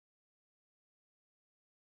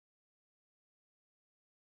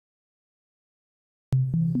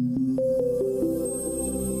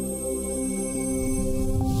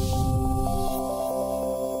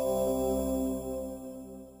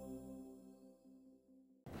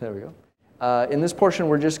There we go. In this portion,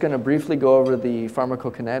 we're just going to briefly go over the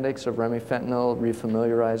pharmacokinetics of Remy Fentanyl,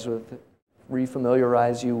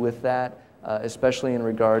 refamiliarize you with that, especially in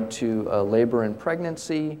regard to labor and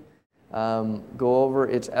pregnancy. Go over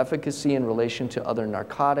its efficacy in relation to other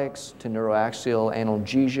narcotics, to neuroaxial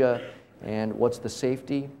analgesia, and what's the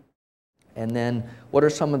safety. And then what are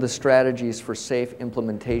some of the strategies for safe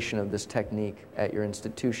implementation of this technique at your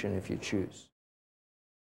institution if you choose.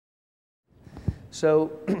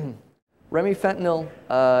 So Remy Fentanyl,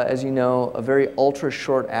 as you know, a very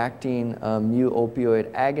ultra-short-acting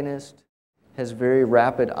mu-opioid agonist, has very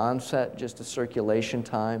rapid onset, just a circulation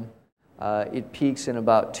time. It peaks in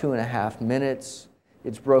about 2.5 minutes.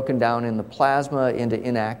 It's broken down in the plasma into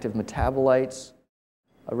inactive metabolites.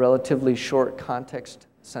 A relatively short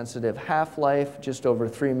context-sensitive half-life, just over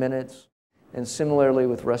 3 minutes. And similarly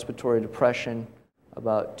with respiratory depression,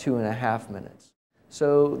 about 2.5 minutes.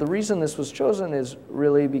 So the reason this was chosen is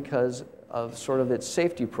really because of sort of its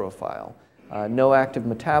safety profile. No active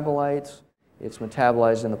metabolites. It's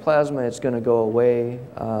metabolized in the plasma. It's going to go away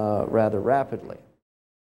rather rapidly.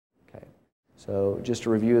 Okay. So just a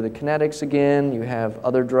review of the kinetics again. You have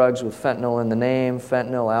other drugs with fentanyl in the name,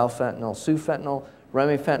 fentanyl, alfentanyl, sufentanil,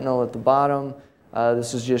 Remy Fentanyl at the bottom.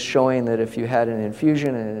 This is just showing that if you had an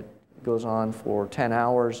infusion and it goes on for 10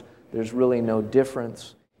 hours, there's really no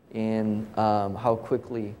difference in how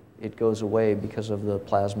quickly it goes away because of the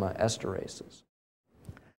plasma esterases.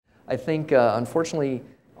 I think, unfortunately,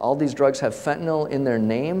 all these drugs have fentanyl in their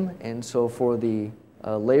name, and so for the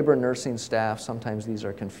labor nursing staff, sometimes these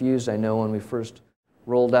are confused. I know when we first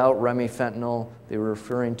rolled out Remy Fentanyl, they were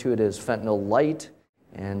referring to it as fentanyl light,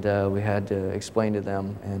 and we had to explain to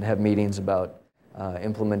them and have meetings about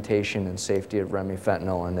implementation and safety of Remy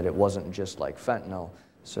Fentanyl, and that it wasn't just like fentanyl.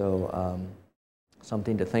 So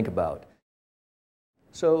something to think about.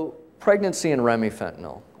 So pregnancy and Remy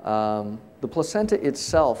Fentanyl. The placenta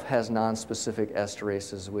itself has nonspecific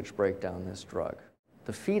esterases which break down this drug.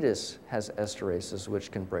 The fetus has esterases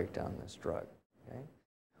which can break down this drug. Okay?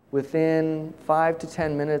 Within 5 to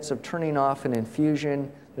 10 minutes of turning off an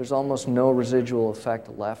infusion, there's almost no residual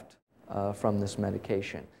effect left from this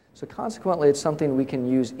medication. So consequently, it's something we can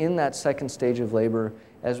use in that second stage of labor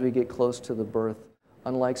as we get close to the birth,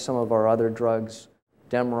 unlike some of our other drugs,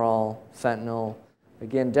 Demerol, fentanyl.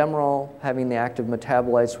 Again, Demerol, having the active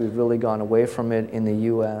metabolites, we've really gone away from it in the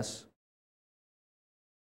US.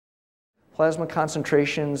 Plasma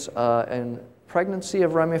concentrations in pregnancy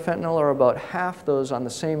of Remy Fentanyl are about half those on the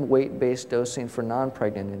same weight-based dosing for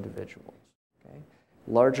non-pregnant individuals. Okay?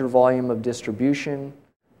 Larger volume of distribution,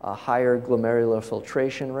 a higher glomerular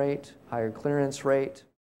filtration rate, higher clearance rate.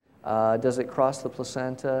 Does it cross the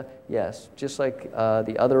placenta? Yes. Just like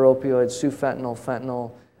the other opioids, sufentanil,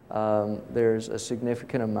 fentanyl, there's a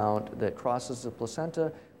significant amount that crosses the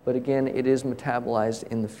placenta, but again, it is metabolized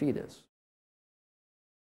in the fetus.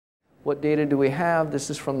 What data do we have?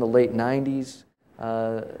 This is from the late 90s.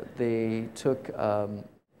 They took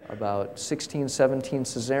about 16, 17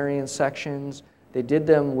 cesarean sections. They did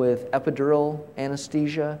them with epidural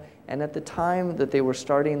anesthesia, and at the time that they were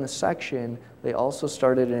starting the section, they also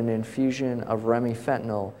started an infusion of Remy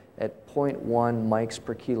Fentanyl at 0.1 mics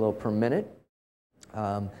per kilo per minute.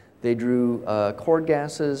 They drew cord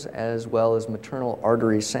gases as well as maternal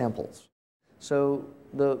artery samples. So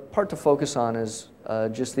the part to focus on is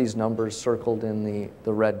just these numbers circled in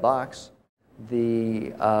the red box.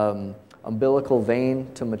 The umbilical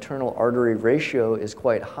vein to maternal artery ratio is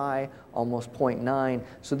quite high, almost 0.9.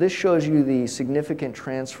 So this shows you the significant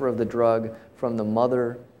transfer of the drug from the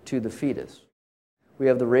mother to the fetus. We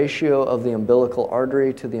have the ratio of the umbilical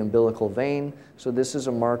artery to the umbilical vein. So this is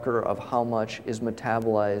a marker of how much is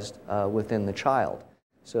metabolized within the child.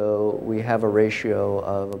 So we have a ratio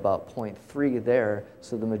of about 0.3 there.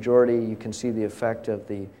 So the majority, you can see the effect of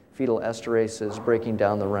the fetal esterases breaking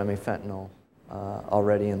down the Remy Fentanyl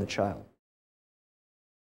already in the child.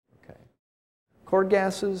 Okay. Cord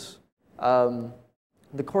gases.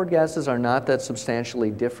 The cord gases are not that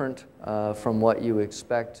substantially different from what you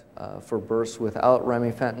expect for births without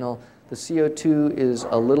Remy Fentanyl. The CO2 is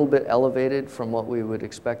a little bit elevated from what we would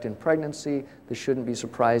expect in pregnancy. This shouldn't be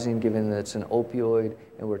surprising given that it's an opioid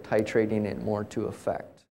and we're titrating it more to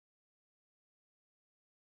effect.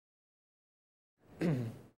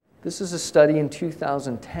 This is a study in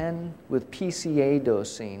 2010 with PCA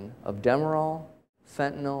dosing of Demerol,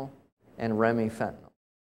 fentanyl, and Remy Fentanyl.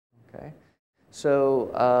 Okay?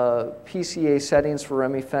 So PCA settings for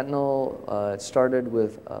Remy Fentanyl, it started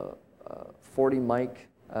with a 40 mic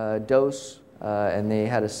dose, and they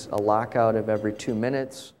had a lockout of every 2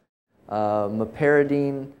 minutes.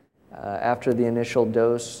 Meperidine After the initial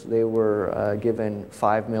dose, they were given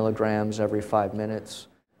 5 milligrams every 5 minutes.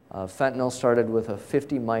 Fentanyl started with a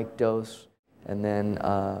 50 mic dose and then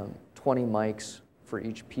 20 mics for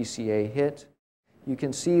each PCA hit. You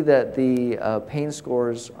can see that the pain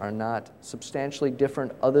scores are not substantially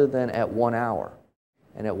different other than at 1 hour.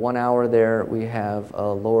 And at 1 hour there, we have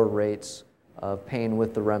lower rates of pain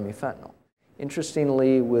with the Remy Fentanyl.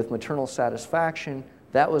 Interestingly, with maternal satisfaction,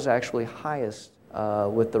 that was actually highest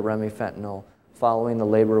with the Remy Fentanyl following the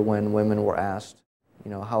labor when women were asked,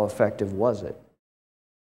 how effective was it?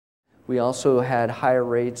 We also had higher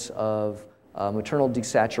rates of maternal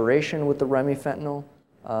desaturation with the Remy Fentanyl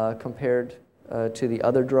compared to the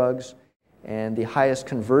other drugs, and the highest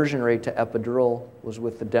conversion rate to epidural was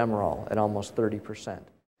with the Demerol at almost 30%.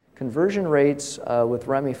 Conversion rates with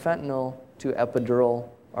Remy Fentanyl to epidural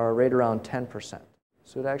are right around 10%.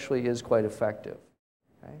 So it actually is quite effective.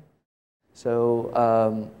 Okay?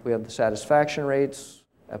 So we have the satisfaction rates,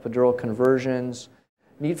 epidural conversions.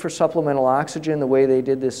 Need for supplemental oxygen, the way they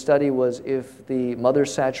did this study was if the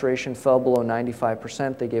mother's saturation fell below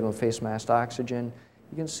 95%, they gave them face mask oxygen.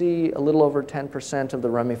 You can see a little over 10% of the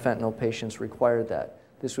Remy Fentanyl patients required that.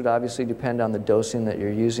 This would obviously depend on the dosing that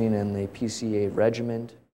you're using and the PCA regimen.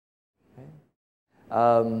 Okay.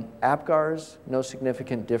 APGARs, no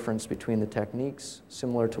significant difference between the techniques,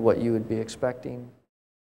 similar to what you would be expecting.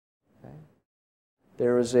 Okay.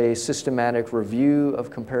 There was a systematic review of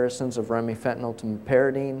comparisons of Remy Fentanyl to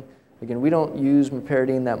meperidine. Again, we don't use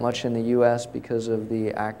meperidine that much in the US because of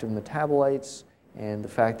the active metabolites and the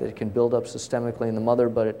fact that it can build up systemically in the mother,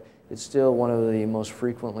 but it's still one of the most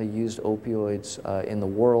frequently used opioids in the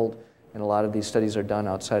world, and a lot of these studies are done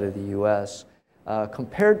outside of the US.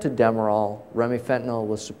 Compared to Demerol, Remy Fentanyl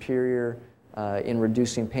was superior in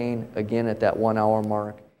reducing pain, again at that 1 hour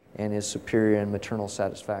mark, and is superior in maternal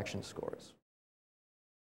satisfaction scores.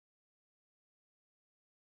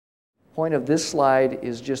 Point of this slide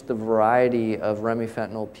is just the variety of Remy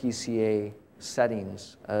Fentanyl PCA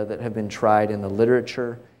settings that have been tried in the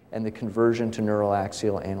literature and the conversion to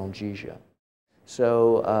neuroaxial analgesia.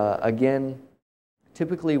 So again,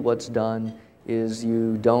 typically what's done is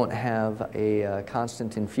you don't have a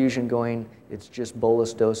constant infusion going. It's just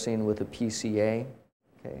bolus dosing with a PCA.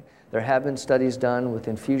 Okay. There have been studies done with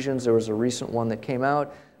infusions. There was a recent one that came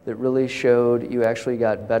out that really showed you actually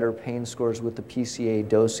got better pain scores with the PCA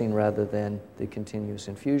dosing rather than the continuous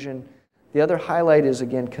infusion. The other highlight is,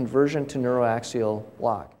 again, conversion to neuroaxial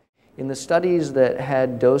block. In the studies that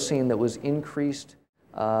had dosing that was increased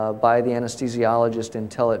by the anesthesiologist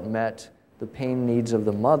until it met the pain needs of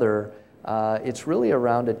the mother, it's really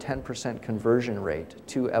around a 10% conversion rate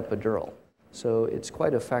to epidural. So it's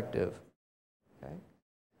quite effective. Okay.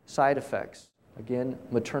 Side effects. Again,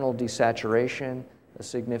 maternal desaturation. A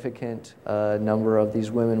significant number of these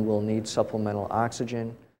women will need supplemental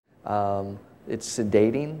oxygen. It's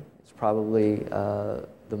sedating. Probably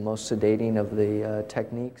the most sedating of the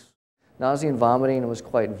techniques. Nausea and vomiting was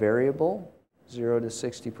quite variable, 0 to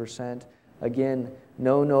 60%. Again,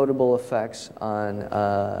 no notable effects on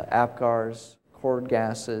APGARs, cord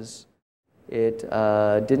gases. It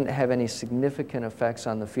didn't have any significant effects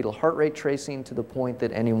on the fetal heart rate tracing to the point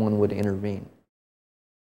that anyone would intervene.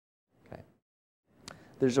 Okay.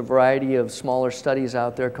 There's a variety of smaller studies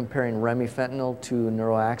out there comparing Remy Fentanyl to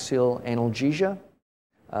neuroaxial analgesia.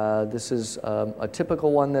 This is a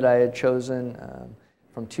typical one that I had chosen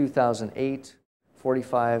from 2008,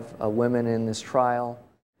 45 women in this trial.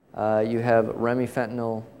 You have Remy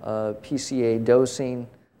Fentanyl PCA dosing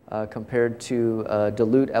compared to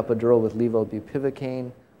dilute epidural with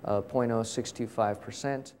levobupivacaine,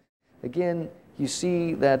 0.0625%. Again, you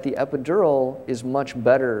see that the epidural is much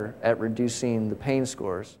better at reducing the pain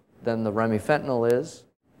scores than the Remy Fentanyl is,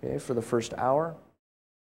 okay, for the first hour.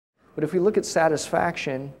 But if we look at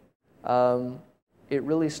satisfaction, it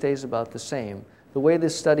really stays about the same. The way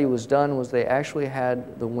this study was done was they actually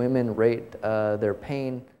had the women rate their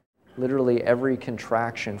pain literally every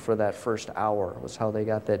contraction for that first hour was how they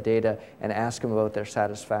got that data, and ask them about their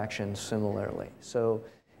satisfaction similarly. So,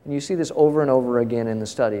 and you see this over and over again in the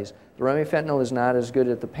studies. The Remy Fentanyl is not as good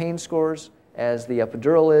at the pain scores as the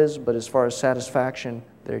epidural is, but as far as satisfaction,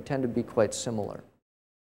 they tend to be quite similar.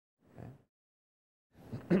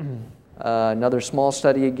 Another small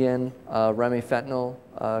study again, Remy Fentanyl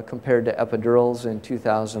compared to epidurals in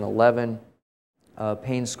 2011.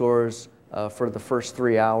 Pain scores for the first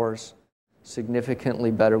 3 hours,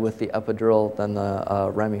 significantly better with the epidural than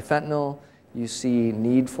the Remy Fentanyl. You see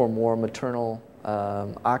need for more maternal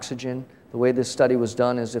oxygen. The way this study was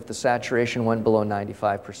done is if the saturation went below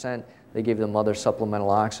 95%, they gave the mother supplemental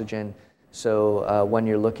oxygen. So when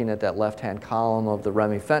you're looking at that left-hand column of the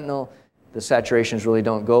Remy Fentanyl, the saturations really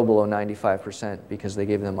don't go below 95% because they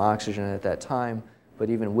gave them oxygen at that time. But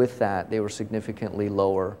even with that, they were significantly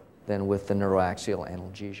lower than with the neuroaxial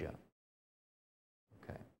analgesia.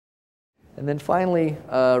 Okay. And then finally,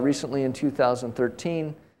 recently in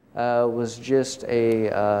 2013, was just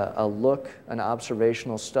a look, an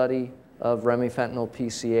observational study of Remy Fentanyl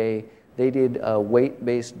PCA. They did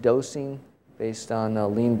weight-based dosing based on a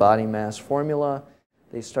lean body mass formula.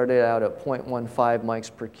 They started out at 0.15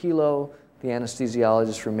 mics per kilo. The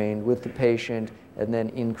anesthesiologist remained with the patient and then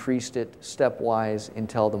increased it stepwise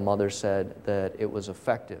until the mother said that it was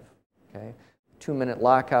effective. Okay? 2-minute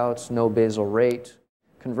lockouts, no basal rate.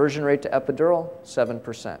 Conversion rate to epidural,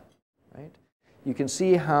 7%. Right? You can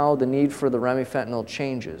see how the need for the Remy Fentanyl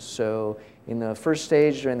changes. So in the first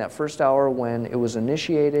stage, during that first hour when it was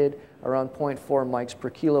initiated, around 0.4 mics per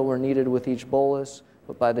kilo were needed with each bolus.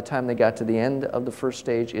 But by the time they got to the end of the first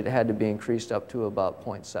stage, it had to be increased up to about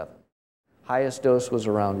 0.7. Highest dose was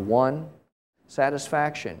around 1.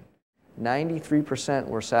 Satisfaction, 93%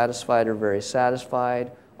 were satisfied or very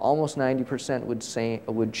satisfied. Almost 90%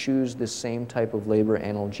 would choose the same type of labor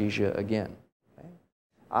analgesia again. Okay?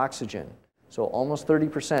 Oxygen, so almost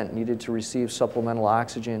 30% needed to receive supplemental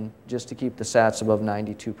oxygen just to keep the SATs above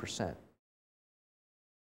 92%.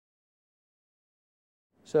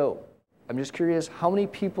 So I'm just curious, how many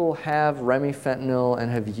people have Remy Fentanyl and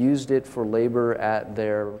have used it for labor at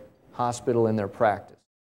their hospital in their practice?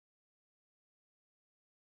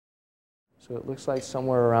 So it looks like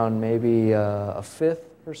somewhere around maybe a fifth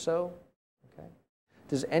or so. Okay.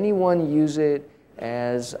 Does anyone use it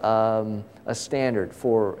as a standard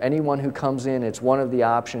for anyone who comes in? It's one of the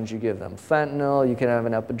options you give them. Fentanyl, you can have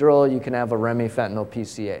an epidural, you can have a Remy Fentanyl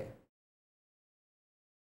PCA.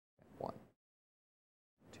 1,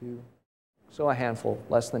 2, so a handful,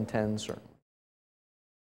 less than 10 certainly.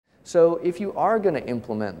 So if you are going to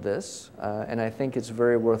implement this, and I think it's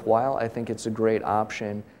very worthwhile, I think it's a great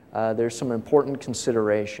option, there's some important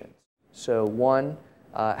considerations. So one,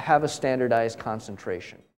 have a standardized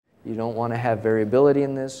concentration. You don't want to have variability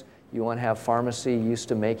in this. You want to have pharmacy used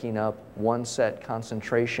to making up one set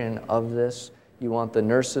concentration of this. You want the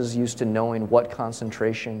nurses used to knowing what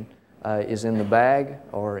concentration is in the bag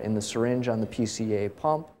or in the syringe on the PCA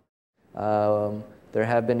pump. There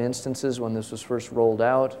have been instances when this was first rolled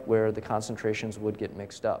out where the concentrations would get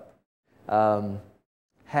mixed up.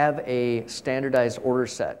 Have a standardized order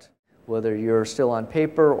set, whether you're still on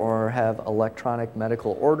paper or have electronic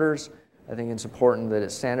medical orders. I think it's important that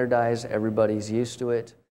it's standardized, everybody's used to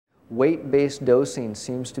it. Weight-based dosing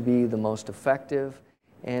seems to be the most effective,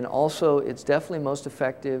 and also it's definitely most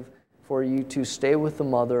effective for you to stay with the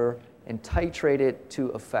mother and titrate it to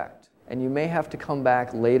effect. And you may have to come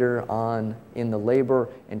back later on in the labor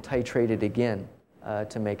and titrate it again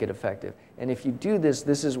to make it effective. And if you do this,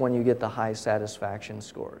 this is when you get the high satisfaction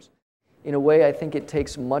scores. In a way, I think it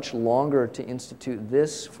takes much longer to institute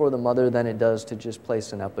this for the mother than it does to just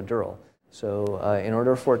place an epidural. So in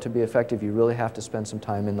order for it to be effective, you really have to spend some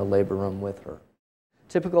time in the labor room with her.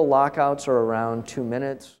 Typical lockouts are around 2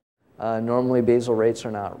 minutes. Normally, basal rates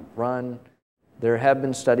are not run. There have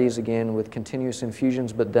been studies, again, with continuous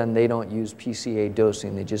infusions, but then they don't use PCA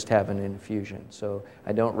dosing. They just have an infusion. So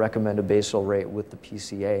I don't recommend a basal rate with the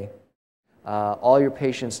PCA. All your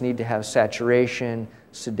patients need to have saturation,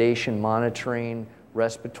 sedation monitoring,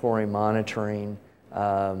 respiratory monitoring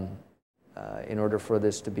in order for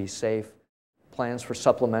this to be safe. Plans for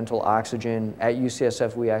supplemental oxygen. At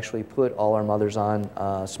UCSF, we actually put all our mothers on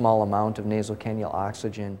a small amount of nasal cannula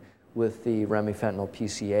oxygen with the Remy Fentanyl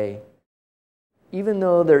PCA. Even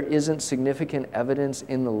though there isn't significant evidence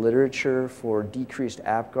in the literature for decreased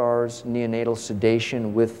APGARs, neonatal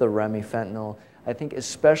sedation with the Remy Fentanyl, I think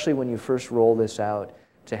especially when you first roll this out,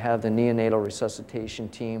 to have the neonatal resuscitation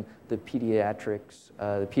team, the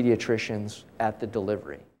pediatricians at the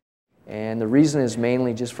delivery. And the reason is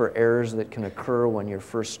mainly just for errors that can occur when you're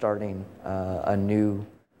first starting a new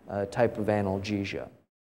type of analgesia.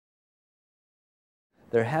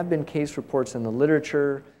 There have been case reports in the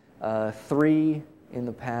literature, 3 in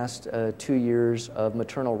the past 2 years of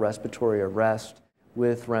maternal respiratory arrest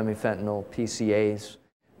with Remy Fentanyl PCAs.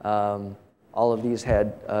 All of these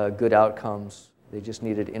had good outcomes. They just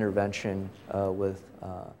needed intervention with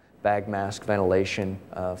bag mask ventilation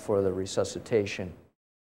for the resuscitation.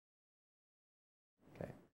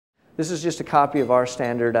 Okay. This is just a copy of our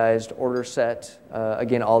standardized order set.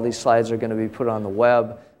 Again, all these slides are going to be put on the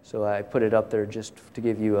web, so I put it up there just to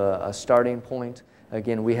give you a starting point.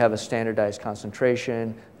 Again, we have a standardized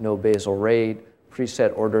concentration, no basal rate,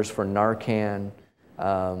 preset orders for Narcan,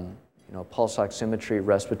 pulse oximetry,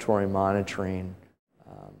 respiratory monitoring,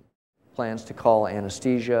 plans to call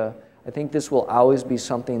anesthesia. I think this will always be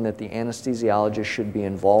something that the anesthesiologist should be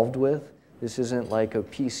involved with. This isn't like a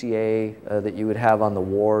PCA that you would have on the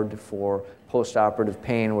ward for post-operative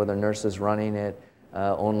pain where the nurse is running it.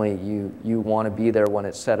 Only you want to be there when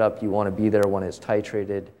it's set up, you want to be there when it's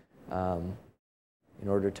titrated in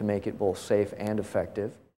order to make it both safe and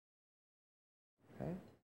effective. Okay.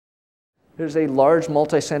 There's a large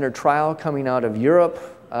multi-center trial coming out of Europe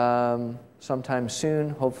sometime soon,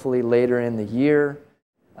 hopefully later in the year.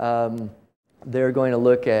 They're going to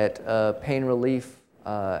look at pain relief,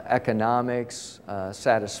 economics,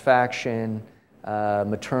 satisfaction,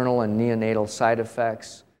 maternal and neonatal side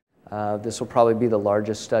effects. This will probably be the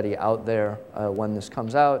largest study out there when this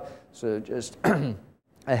comes out. So just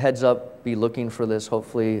a heads up, be looking for this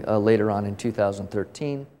hopefully later on in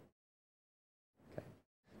 2013.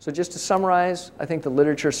 So just to summarize, I think the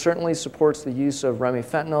literature certainly supports the use of Remy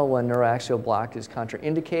Fentanyl when neuroaxial block is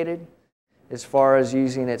contraindicated. As far as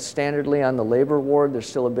using it standardly on the labor ward, there's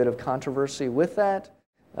still a bit of controversy with that.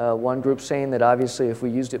 One group saying that obviously if we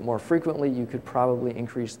used it more frequently, you could probably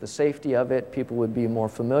increase the safety of it. People would be more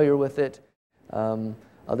familiar with it.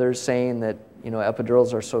 Others saying that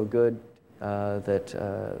epidurals are so good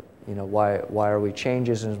that why are we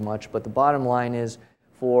changing as much? But the bottom line is,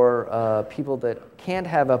 for people that can't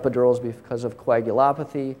have epidurals because of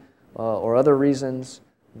coagulopathy or other reasons,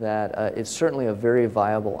 that it's certainly a very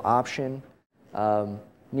viable option.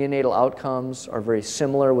 Neonatal outcomes are very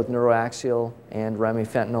similar with neuroaxial and Remy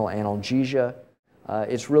Fentanyl analgesia.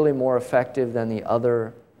 It's really more effective than the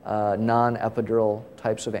other non-epidural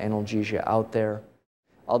types of analgesia out there.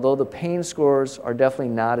 Although the pain scores are definitely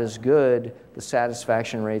not as good, the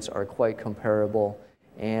satisfaction rates are quite comparable.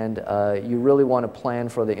 And you really want to plan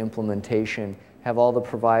for the implementation. Have all the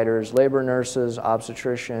providers, labor nurses,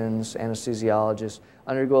 obstetricians, anesthesiologists,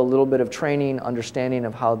 undergo a little bit of training, understanding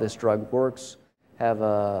of how this drug works, have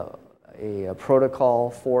a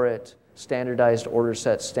protocol for it, standardized order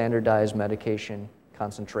set, standardized medication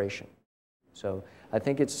concentration. So I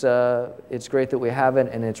think it's great that we have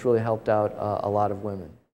it, and it's really helped out a lot of women.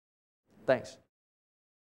 Thanks.